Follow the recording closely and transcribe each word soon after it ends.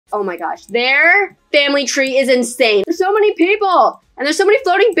Oh my gosh, their family tree is insane. There's so many people, and there's so many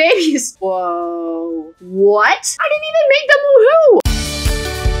floating babies. Whoa, what? I didn't even make them woohoo!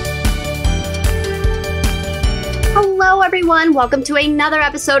 Hello everyone, welcome to another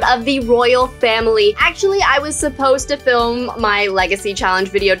episode of The Royal Family. Actually, I was supposed to film my Legacy Challenge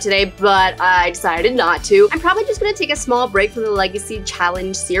video today, but I decided not to. I'm probably just gonna take a small break from the Legacy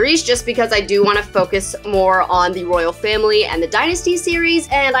Challenge series just because I do want to focus more on the Royal Family and the Dynasty series,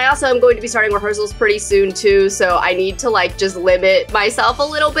 and I also am going to be starting rehearsals pretty soon too, so I need to like just limit myself a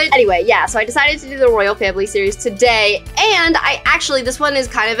little bit. Anyway, yeah, so I decided to do the Royal Family series today, and this one is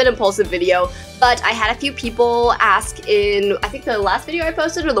kind of an impulsive video, but I had a few people ask in, I think the last video I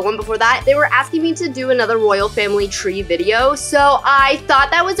posted or the one before that, they were asking me to do another Royal Family tree video. So I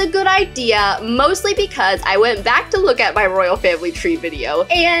thought that was a good idea, mostly because I went back to look at my Royal Family tree video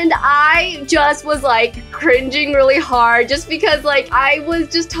and I just was like cringing really hard just because like I was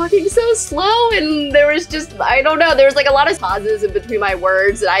just talking so slow and there was just, I don't know, there was like a lot of pauses in between my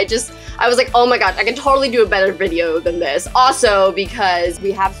words and I was like, oh my god, I can totally do a better video than this. Also because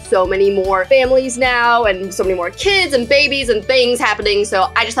we have so many more families now and so many more kids and babies and things happening,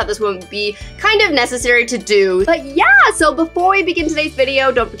 so I just thought this one would be kind of necessary to do. But yeah, so before we begin today's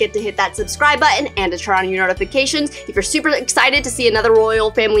video, don't forget to hit that subscribe button and to turn on your notifications. If you're super excited to see another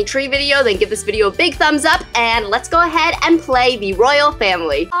Royal Family tree video, then give this video a big thumbs up and let's go ahead and play the Royal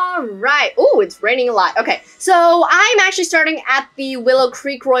Family. All right, ooh, it's raining a lot. Okay, so I'm actually starting at the Willow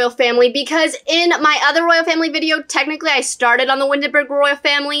Creek Royal Family because in my other Royal Family video, technically I started on the Windenburg Royal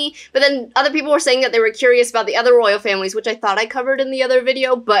Family, but then other people were saying that they were curious about the other Royal Families, which I thought I covered in the other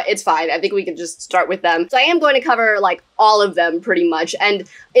video, but it's fine. I think we can just start with them. So I am going to cover like all of them pretty much, and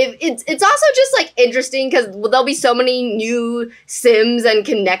it's also just like interesting because there'll be so many new Sims and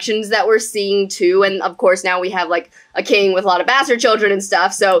connections that we're seeing too, and of course now we have like a king with a lot of bastard children and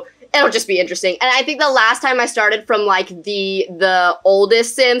stuff, so it'll just be interesting. And I think the last time I started from like the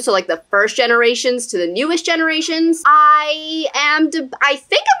oldest Sims, so like the first generations to the newest generations, I'm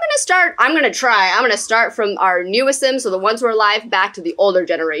gonna start from our newest Sims, so the ones who are alive, back to the older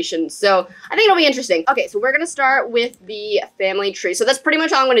generations. So I think it'll be interesting. Okay, so we're gonna start with the family tree. So that's pretty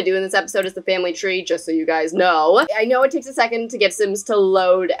much all I'm gonna do in this episode is the family tree, just so you guys know. I know it takes a second to get Sims to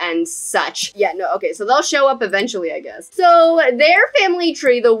load and such. Yeah, no, okay, so they'll show up eventually, I guess. So their family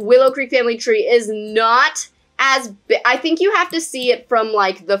tree, the Willow Creek family tree, is not as big. I think you have to see it from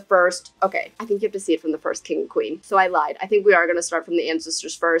like the first, okay, I think you have to see it from the first king and queen. So I lied. I think we are gonna start from the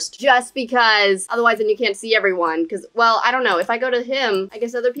ancestors first, just because otherwise then you can't see everyone. Because, well, I don't know, if I go to him, I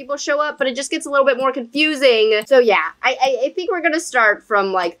guess other people show up, but it just gets a little bit more confusing. So yeah, I think we're gonna start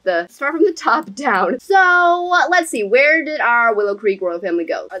from like the top down. So let's see, where did our Willow Creek Royal Family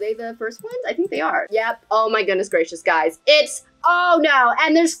go? Are they the first ones? I think they are. Yep. Oh my goodness gracious, guys. Oh no,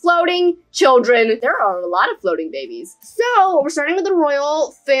 and there's floating children. There are a lot of floating babies. So we're starting with the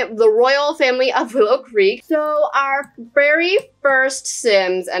royal family of Willow Creek. So our very first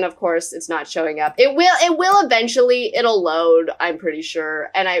Sims, and of course it's not showing up. It will eventually, it'll load, I'm pretty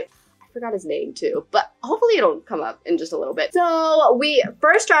sure. And I forgot his name too, but hopefully it'll come up in just a little bit. So we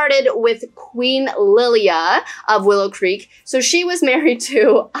first started with Queen Lilia of Willow Creek. So she was married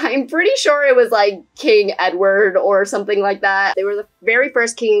to, I'm pretty sure it was like King Edward or something like that. They were the very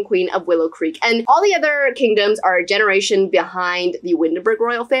first king and queen of Willow Creek. And all the other kingdoms are a generation behind the Windenburg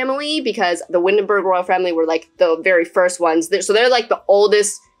Royal Family because the Windenburg Royal Family were like the very first ones. So they're like the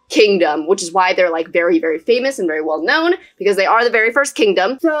oldest kingdom, which is why they're like very, very famous and very well known because they are the very first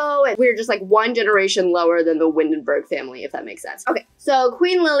kingdom. So we're just like one generation lower than the Windenburg family, if that makes sense. Okay, so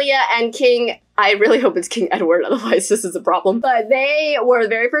Queen Lilia and King, I really hope it's King Edward, otherwise this is a problem. But they were the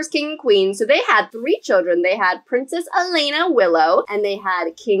very first king and queen. So they had 3 children. They had Princess Elena Willow, and they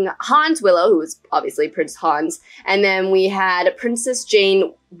had King Hans Willow, who was obviously Prince Hans. And then we had Princess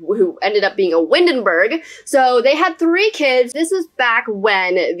Jane, who ended up being a Windenburg. So they had 3 kids. This is back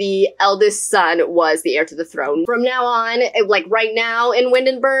when the eldest son was the heir to the throne. From now on, like right now in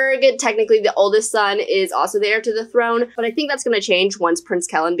Windenburg, technically the oldest son is also the heir to the throne. But I think that's going to change once Prince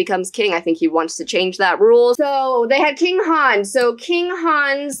Kellen becomes king. I think he wants to change that rule. So they had King Hans. So King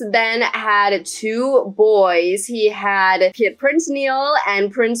Hans then had 2 boys. He had Prince Neil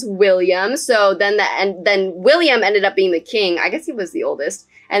and Prince William. So then William ended up being the king. I guess he was the oldest.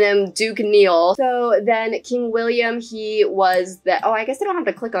 And then Duke Neil. So then King William, he was the, oh, I guess I don't have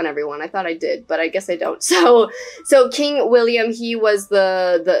to click on everyone. I thought I did, but I guess I don't. So King William, he was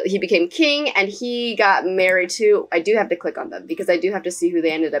he became king and he got married to, I do have to click on them because I do have to see who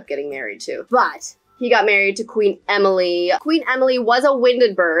they ended up getting married to. But he got married to Queen Emily. Queen Emily was a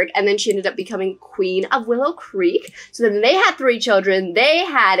Windenburg, and then she ended up becoming Queen of Willow Creek. So then they had 3 children. They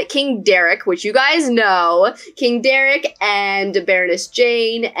had King Derek, which you guys know, King Derek and Baroness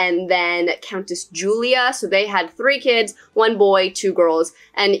Jane, and then Countess Julia. So they had 3 kids, 1 boy, 2 girls.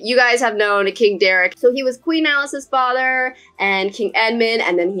 And you guys have known King Derek. So he was Queen Alice's father and King Edmund,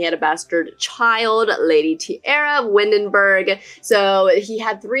 and then he had a bastard child, Lady Tiara of Windenburg. So he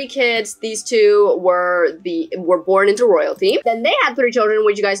had 3 kids. These 2 were born into royalty. Then they had 3 children,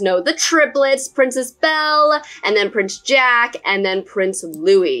 which you guys know, the triplets, Princess Belle, and then Prince Jack, and then Prince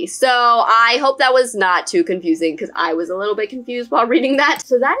Louis. So I hope that was not too confusing, because I was a little bit confused while reading that.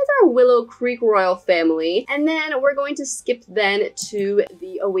 So that is our Willow Creek royal family. And then we're going to skip then to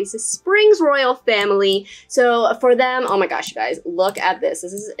the Oasis Springs royal family. So for them, oh my gosh, you guys, look at this.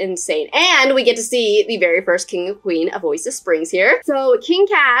 This is insane. And we get to see the very first king and queen of Oasis Springs here. So King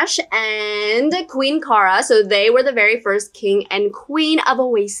Cash and Queen Cara, so they were the very first king and queen of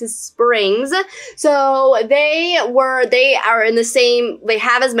Oasis Springs. So they are in the same, they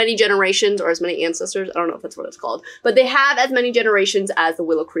have as many generations or as many ancestors, I don't know if that's what it's called, but they have as many generations as the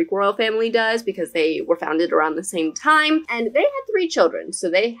Willow Creek royal family does, because they were founded around the same time. And they had 3 children. So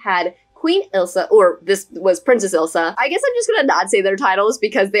they had Queen Ilsa, or this was Princess Ilsa. I guess I'm just gonna not say their titles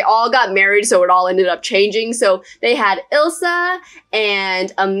because they all got married, so it all ended up changing. So they had Ilsa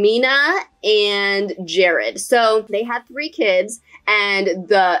and Amina and Jared. So they had 3 kids, and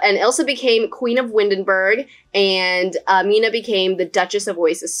Ilsa became Queen of Windenburg, and Amina became the Duchess of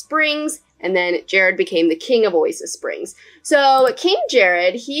Oasis Springs, and then Jared became the King of Oasis Springs. So King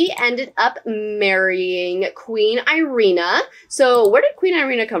Jared, he ended up marrying Queen Irina. So where did Queen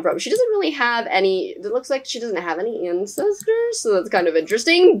Irina come from? She doesn't really have any, it looks like she doesn't have any ancestors, so that's kind of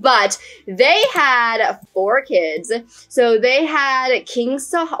interesting. But they had 4 kids. So they had King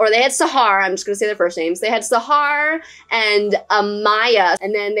Sahar, or they had Sahar, I'm just gonna say their first names. They had Sahar and Amaya,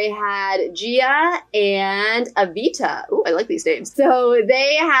 and then they had Gia and Avita. Ooh, I like these names. So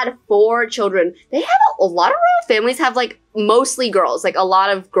they had 4 children. They have a lot of royal families have like mostly girls, like a lot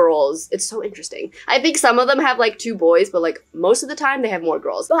of girls. It's so interesting. I think some of them have like 2 boys, but like most of the time they have more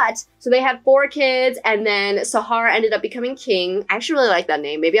girls. But so they had 4 kids, and then Sahar ended up becoming king. I actually really like that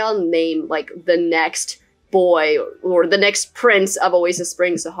name. Maybe I'll name like the next boy or the next prince of Oasis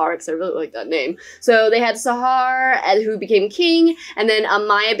Springs Sahar, because I really like that name. So they had Sahar, who became king, and then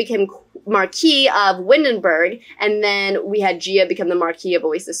Amaya became Marquis of Windenburg, and then we had Gia become the Marquis of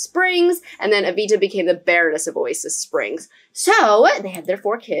Oasis Springs, and then Avita became the Baroness of Oasis Springs. So they had their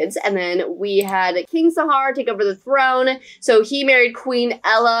 4 kids, and then we had King Sahar take over the throne. So he married Queen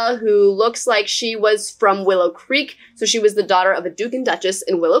Ella, who looks like she was from Willow Creek. So she was the daughter of a Duke and Duchess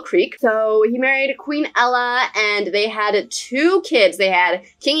in Willow Creek. So he married Queen Ella, and they had 2 kids. They had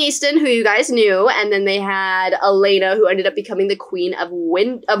King Easton, who you guys knew, and then they had Elena, who ended up becoming the Queen of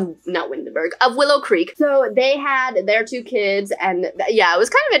of Willow Creek. So they had their 2 kids, and yeah, it was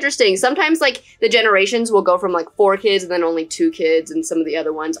kind of interesting. Sometimes like the generations will go from like 4 kids and then only 2 kids, and some of the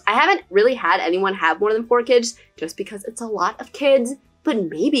other ones. I haven't really had anyone have more than 4 kids just because it's a lot of kids, but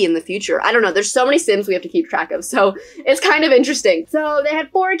maybe in the future. I don't know. There's so many Sims we have to keep track of, so it's kind of interesting. So they had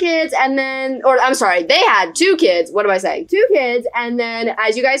 4 kids, and then, or I'm sorry, they had 2 kids. What am I saying? 2 kids, and then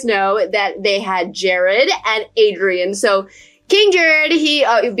as you guys know, that they had Jared and Adrian. So King Jared, he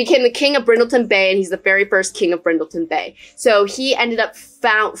became the king of Brindleton Bay, and he's the very first king of Brindleton Bay. So he ended up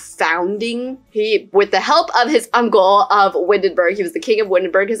founding, with the help of his uncle of Windenburg, he was the king of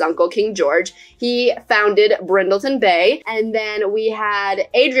Windenburg, his uncle, King George, he founded Brindleton Bay. And then we had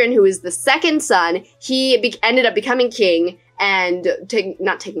Adrian, who is the second son. He ended up becoming king and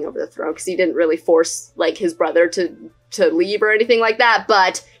not taking over the throne, because he didn't really force like his brother to leave or anything like that,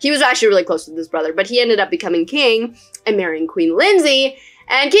 but he was actually really close with his brother. But he ended up becoming king and marrying Queen Lindsay.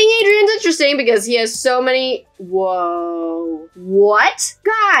 And King Adrian's interesting because he has so many, whoa, what?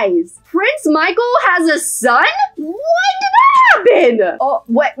 Guys, Prince Michael has a son? When did that happen? Oh,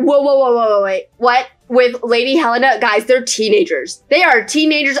 what? Whoa, wait, what? With Lady Helena, guys, they're teenagers. They are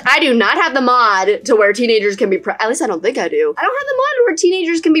teenagers. I do not have the mod to where teenagers can be at least I don't think I do. I don't have the mod where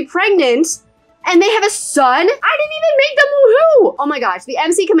teenagers can be pregnant. And they have a son? I didn't even make them woohoo! Oh my gosh, the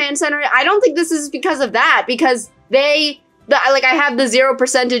MC Command Center, I don't think this is because of that, because I have the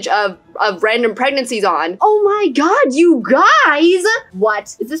 0% of random pregnancies on. Oh my god, you guys!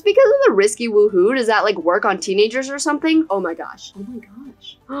 What? Is this because of the risky woohoo? Does that like work on teenagers or something? Oh my gosh. Oh my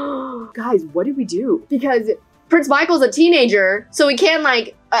gosh. Guys, what did we do? Because Prince Michael's a teenager, so we can't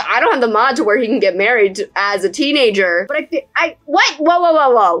like I don't have the mod to where he can get married as a teenager. But what?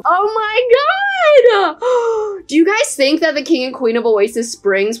 Whoa. Oh my god! Do you guys think that the king and queen of Oasis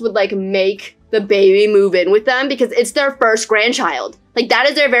Springs would like make the baby move in with them? Because it's their first grandchild. Like, that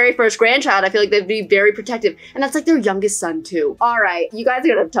is their very first grandchild. I feel like they'd be very protective. And that's like their youngest son too. All right, you guys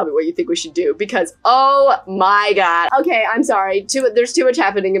are gonna tell me what you think we should do because, oh my god. Okay, I'm sorry. There's too much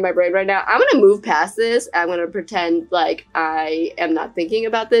happening in my brain right now. I'm gonna move past this. I'm gonna pretend like I am not thinking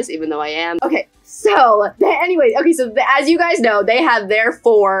about this, even though I am. Okay. So, anyways, okay, so as you guys know, they have their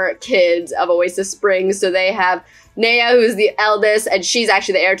 4 kids of Oasis Springs. So they have Naya, who's the eldest, and she's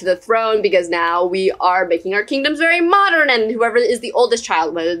actually the heir to the throne because now we are making our kingdoms very modern, and whoever is the oldest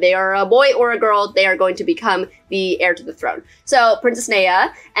child, whether they are a boy or a girl, they are going to become the heir to the throne. So Princess Naya,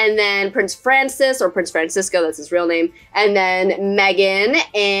 and then Prince Francis, or Prince Francisco, that's his real name, and then Megan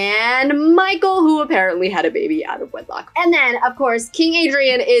and Michael, who apparently had a baby out of wedlock. And then, of course, King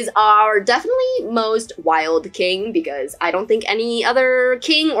Adrian is our definitely most wild king because I don't think any other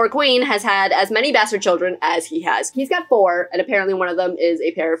king or queen has had as many bastard children as he has. He's got 4, and apparently one of them is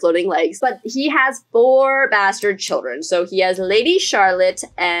a pair of floating legs, but he has 4 bastard children. So he has Lady Charlotte,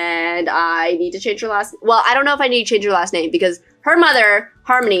 and I need to change her last, well, I don't know if I need to change her last name because her mother,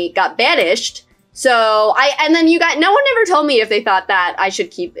 Harmony, got banished. So and then no one ever told me if they thought that I should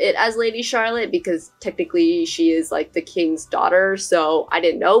keep it as Lady Charlotte because technically she is like the king's daughter. So I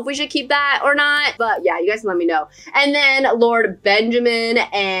didn't know if we should keep that or not. But yeah, you guys can let me know. And then Lord Benjamin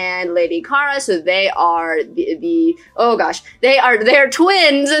and Lady Cara. So they are oh gosh, they're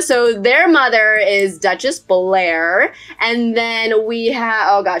twins. So their mother is Duchess Blair. And then we have,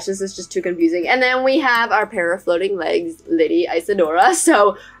 oh gosh, this is just too confusing. And then we have our pair of floating legs, Lady Isadora.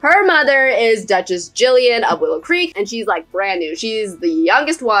 So her mother is Duchess Jillian of Willow Creek, and she's like brand new. She's the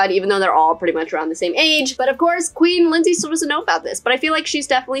youngest one, even though they're all pretty much around the same age. But of course, Queen Lindsay still doesn't know about this. But I feel like she's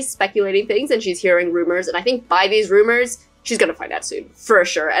definitely speculating things and she's hearing rumors. And I think by these rumors, she's gonna find out soon, for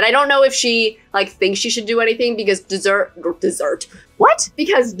sure. And I don't know if she like thinks she should do anything because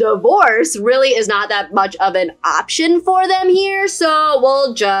because divorce really is not that much of an option for them here. So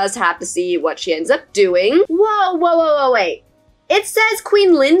we'll just have to see what she ends up doing. Whoa, wait. It says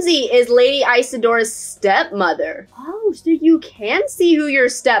Queen Lindsay is Lady Isadora's stepmother. Oh, so you can see who your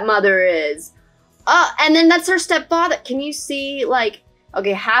stepmother is. And then that's her stepfather. Can you see, like,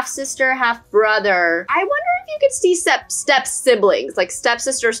 okay, half sister, half brother. I wonder if you could see step siblings, like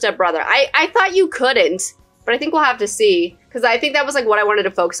stepsister, stepbrother. I thought you couldn't, but I think we'll have to see. Because I think that was like what I wanted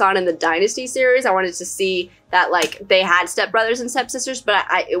to focus on in the Dynasty series. I wanted to see that like they had stepbrothers and stepsisters, but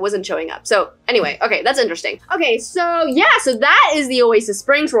it wasn't showing up. So anyway, okay, that's interesting. Okay, so yeah, so that is the Oasis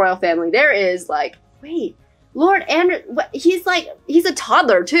Springs royal family. There is like, wait, Lord Andrew, he's a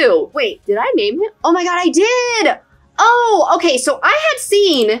toddler too. Wait, did I name him? Oh my god, I did! Oh, okay, so I had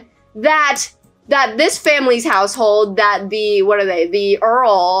seen that this family's household, that the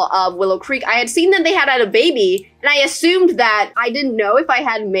Earl of Willow Creek, I had seen that they had a baby, and I assumed that I didn't know if I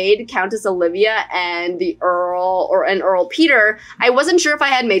had made Countess Olivia and the Earl and Earl Peter. I wasn't sure if I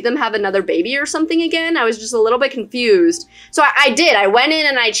had made them have another baby or something again. I was just a little bit confused. So I did. I went in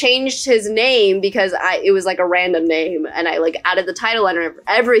and I changed his name because it was like a random name, and I like added the title and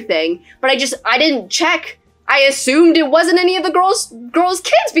everything. But I didn't check. I assumed it wasn't any of the girls'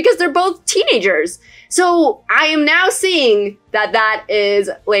 kids because they're both teenagers. So I am now seeing that is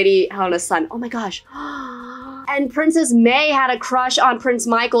Lady Helena's son. Oh my gosh. And Princess May had a crush on Prince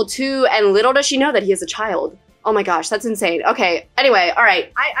Michael too, and little does she know that he has a child. Oh my gosh, that's insane. Okay, anyway, all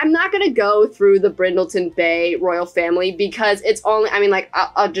right. I'm not gonna go through the Brindleton Bay royal family because it's only, I mean, like,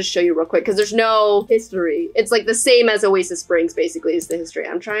 I'll just show you real quick because there's no history. It's like the same as Oasis Springs, basically, is the history.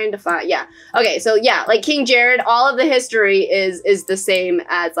 I'm trying to find, yeah. Okay, so yeah, like King Jared, all of the history is the same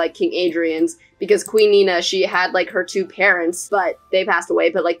as like King Adrian's, because Queen Nina, she had like her 2 parents, but they passed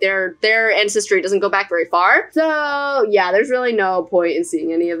away, but like their ancestry doesn't go back very far. So yeah, there's really no point in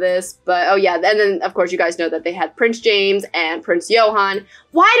seeing any of this. But oh yeah, and then of course you guys know that they had Prince James and Prince Johann.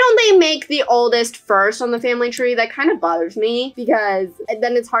 Why don't they make the oldest first on the family tree? That kind of bothers me because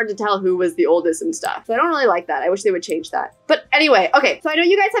then it's hard to tell who was the oldest and stuff. So I don't really like that. I wish they would change that. But anyway, okay, so I know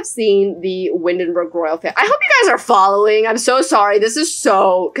you guys have seen the Windenbrook royal family. I hope you guys are following. I'm so sorry. This is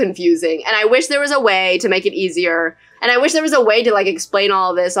so confusing. And I wish there was a way to make it easier. And I wish there was a way to like explain all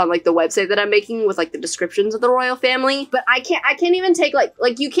of this on like the website that I'm making with like the descriptions of the royal family. But I can't even take like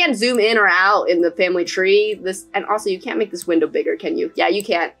you can't zoom in or out in the family tree. And also you can't make this window bigger, can you? Yeah, you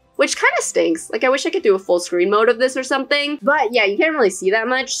can't. Which kind of stinks. Like I wish I could do a full screen mode of this or something. But yeah, you can't really see that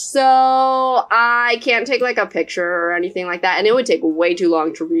much. So I can't take like a picture or anything like that. And it would take way too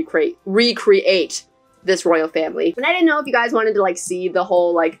long to recreate. this royal family. And I didn't know if you guys wanted to like see the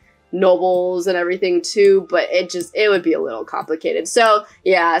whole like nobles and everything too, but it would be a little complicated. So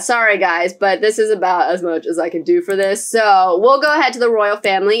yeah, sorry guys, but this is about as much as I can do for this. So we'll go ahead to the royal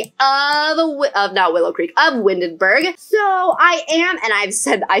family of not Willow Creek, of Windenburg. So I am,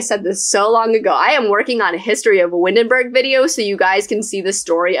 and I said this so long ago, I am working on a history of Windenburg video so you guys can see the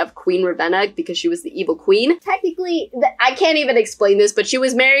story of Queen Ravenna because she was the evil queen. Technically, I can't even explain this, but she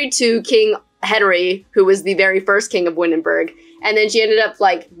was married to King Henry, who was the very first king of Windenburg. And then she ended up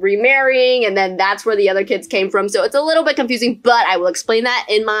like remarrying, and then that's where the other kids came from. So it's a little bit confusing, but I will explain that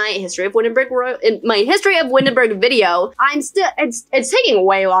in my history of Windenburg video. It's taking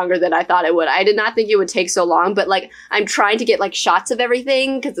way longer than I thought it would. I did not think it would take so long, but like I'm trying to get like shots of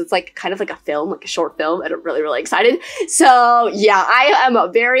everything because it's like kind of like a film, like a short film, and I'm really, really excited. So yeah,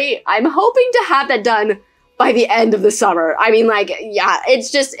 I'm hoping to have that done by the end of the summer. I mean, like, yeah,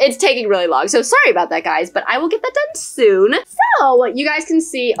 it's taking really long. So sorry about that, guys, but I will get that done soon. So you guys can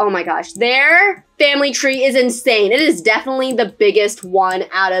see, oh my gosh, their family tree is insane. It is definitely the biggest one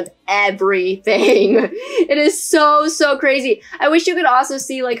out of everything. It is so, so crazy. I wish you could also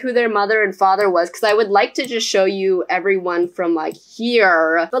see like who their mother and father was, because I would like to just show you everyone from like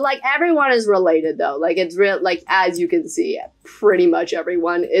here. But like everyone is related though. Like it's real, like as you can see, pretty much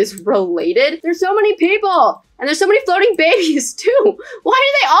everyone is related. There's so many people. And there's so many floating babies too. Why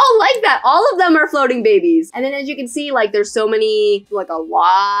are they all like that? All of them are floating babies. And then as you can see, like there's so many, like a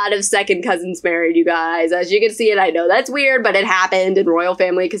lot of second cousins married, you guys. As you can see, and I know that's weird, but it happened in royal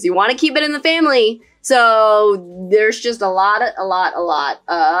family because you want to keep it in the family. So there's just a lot of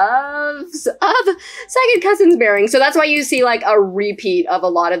second cousins marrying. So that's why you see like a repeat of a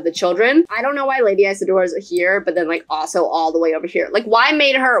lot of the children. I don't know why Lady Isadora is here, but then like also all the way over here. Like why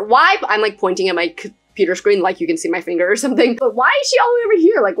I'm like pointing at my computer screen like you can see my finger or something. But why is she all the way over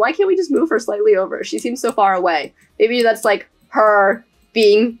here? Like why can't we just move her slightly over? She seems so far away. Maybe that's like her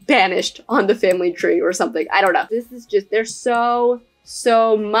being banished on the family tree or something. I don't know. This is just, there's so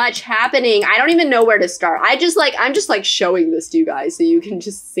much happening. I don't even know where to start. I'm just like showing this to you guys so you can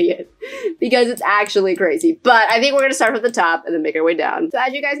just see it because it's actually crazy. But I think we're gonna start from the top and then make our way down. So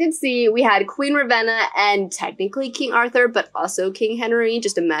as you guys can see, we had Queen Ravenna and technically King Arthur, but also King Henry.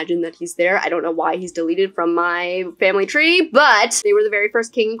 Just imagine that he's there. I don't know why he's deleted from my family tree, but they were the very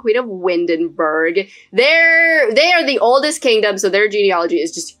first king and queen of Windenburg. They are the oldest kingdom, so their genealogy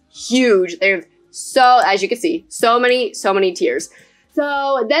is just huge. They're so, as you can see, so many tiers.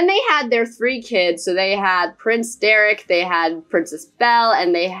 So then they had their 3 kids. So they had Prince Derek, they had Princess Belle,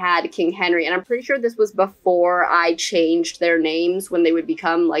 and they had King Henry. And I'm pretty sure this was before I changed their names when they would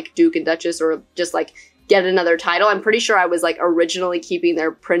become like Duke and Duchess or just like get another title. I'm pretty sure I was like originally keeping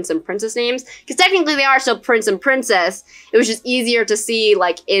their prince and princess names because technically they are still prince and princess. It was just easier to see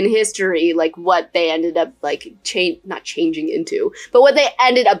like in history like what they ended up like not changing into, but what they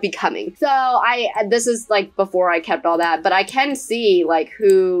ended up becoming. So this is like before I kept all that, but I can see like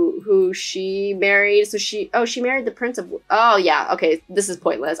who she married. So she married the prince of, oh yeah, okay, this is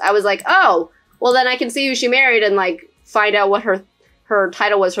pointless. I was like, oh, well then I can see who she married and like find out what her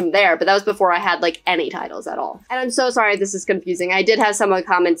title was from there, but that was before I had like any titles at all. And I'm so sorry if this is confusing. I did have someone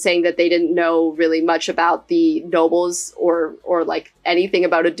comment saying that they didn't know really much about the nobles or like anything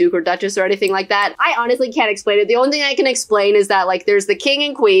about a duke or duchess or anything like that. I honestly can't explain it. The only thing I can explain is that like there's the king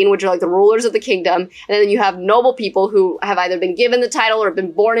and queen, which are like the rulers of the kingdom, and then you have noble people who have either been given the title or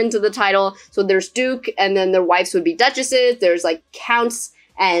been born into the title. So there's duke, and then their wives would be duchesses. There's like counts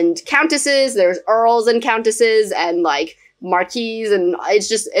and countesses. There's earls and countesses and like marquise, and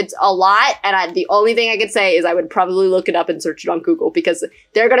it's a lot. And the only thing I could say is I would probably look it up and search it on Google because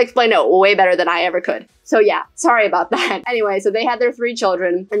they're gonna explain it way better than I ever could. So yeah, sorry about that. Anyway, so they had their 3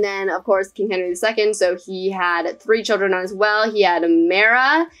 children, and then of course King Henry II. So he had 3 children as well. He had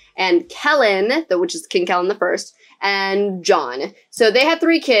Mara and Kellen, which is King Kellen I, and John. So they had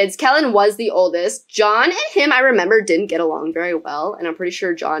 3 kids. Kellen was the oldest. John and him, I remember, didn't get along very well, and I'm pretty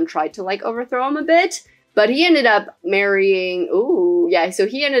sure John tried to like overthrow him a bit. But he ended up marrying, so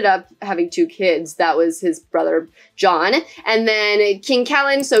he ended up having 2 kids. That was his brother, John. And then King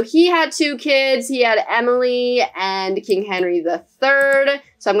Kellen, so he had 2 kids. He had Emily and King Henry III.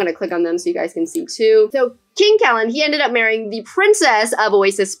 So I'm going to click on them so you guys can see too. So King Kellen, he ended up marrying the princess of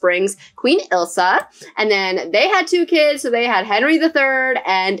Oasis Springs, Queen Ilsa. And then they had 2 kids, so they had Henry III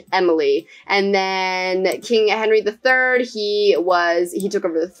and Emily. And then King Henry III, he took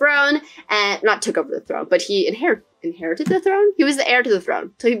over the throne, and not took over the throne, but he inherited the throne? He was the heir to the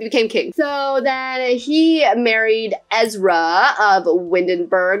throne, so he became king. So then he married Ezra of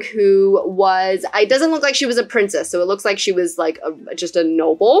Windenburg, who was, it doesn't look like she was a princess, so it looks like she was like just a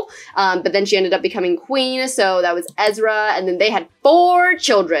noble, but then she ended up becoming queen, so that was Ezra, and then they had 4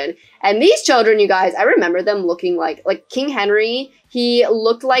 children. And these children, you guys, I remember them looking like King Henry. He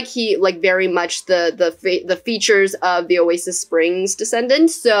looked like very much the features of the Oasis Springs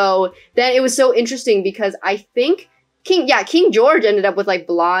descendants. So then it was so interesting because I think King George ended up with like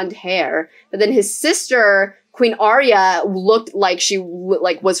blonde hair, but then his sister, Queen Arya, looked like she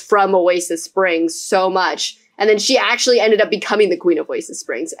was from Oasis Springs so much. And then she actually ended up becoming the Queen of Oasis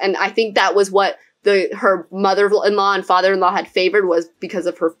Springs. And I think that was what her mother-in-law and father-in-law had favored, was because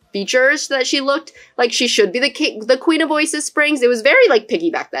of her features, that she looked like she should be the Queen of Oasis Springs. It was very like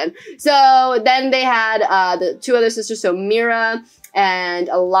picky back then. So then they had the 2 other sisters, so Mira and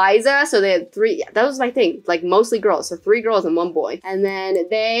Eliza. So they had 3. That was my thing, like mostly girls. So 3 girls and 1 boy. And then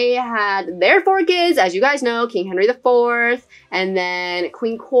they had their 4 kids, as you guys know, King Henry IV, and then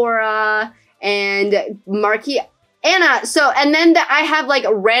Queen Cora and Marquis Anna. So, and then I have like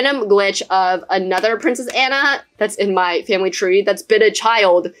a random glitch of another Princess Anna that's in my family tree that's been a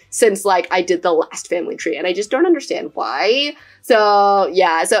child since like I did the last family tree, and I just don't understand why. So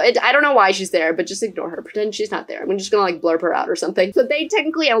yeah, so I don't know why she's there, but just ignore her. Pretend she's not there. I'm just gonna like blurb her out or something. So they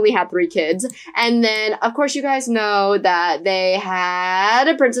technically only had 3 kids. And then of course you guys know that they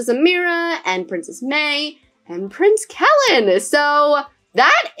had Princess Amira and Princess May and Prince Kellen. So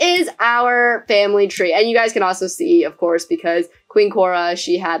that is our family tree. And you guys can also see, of course, because Queen Cora,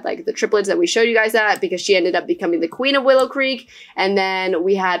 she had like the triplets that we showed you guys that, because she ended up becoming the Queen of Willow Creek. And then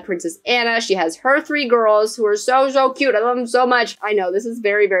we had Princess Anna. She has her 3 girls who are so cute. I love them so much. I know this is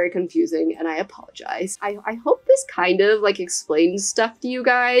very confusing, and I apologize. I hope this kind of like explains stuff to you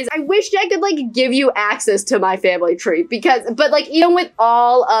guys. I wish I could like give you access to my family tree, but like even with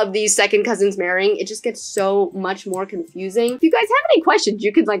all of these second cousins marrying, it just gets so much more confusing. If you guys have any questions,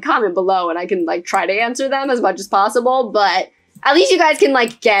 you can like comment below and I can like try to answer them as much as possible, but at least you guys can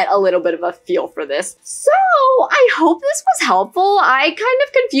like get a little bit of a feel for this. So I hope this was helpful. I kind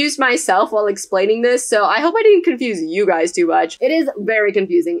of confused myself while explaining this, so I hope I didn't confuse you guys too much. It is very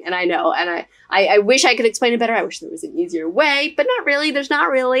confusing, and I know, and I wish I could explain it better. I wish there was an easier way, but not really. There's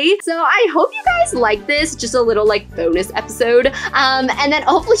not really. So I hope you guys like this, just a little like bonus episode. And then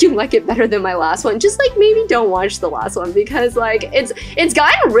hopefully you like it better than my last one. Just like maybe don't watch the last one, because like it's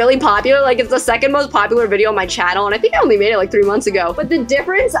gotten really popular. Like it's the 2nd most popular video on my channel, and I think I only made it like 3 months ago. But the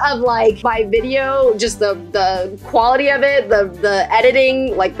difference of like my video, just the quality of it, the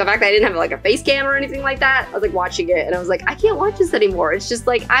editing, like the fact that I didn't have like a face cam or anything like that, I was like watching it and I was like, I can't watch this anymore. It's just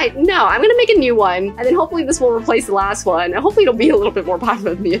like, I'm gonna make a new one, and then hopefully this will replace the last one, and hopefully it'll be a little bit more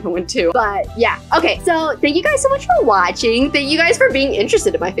popular than the other one too. But yeah, okay, so thank you guys so much for watching. Thank you guys for being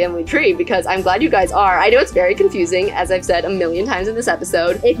interested in my family tree, because I'm glad you guys are. I know it's very confusing, as I've said a million times in this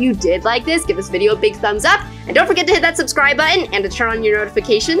episode. If you did like this, give this video a big thumbs up, and don't forget to hit that subscribe button and to turn on your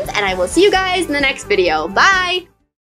notifications, and I will see you guys in the next video. Bye!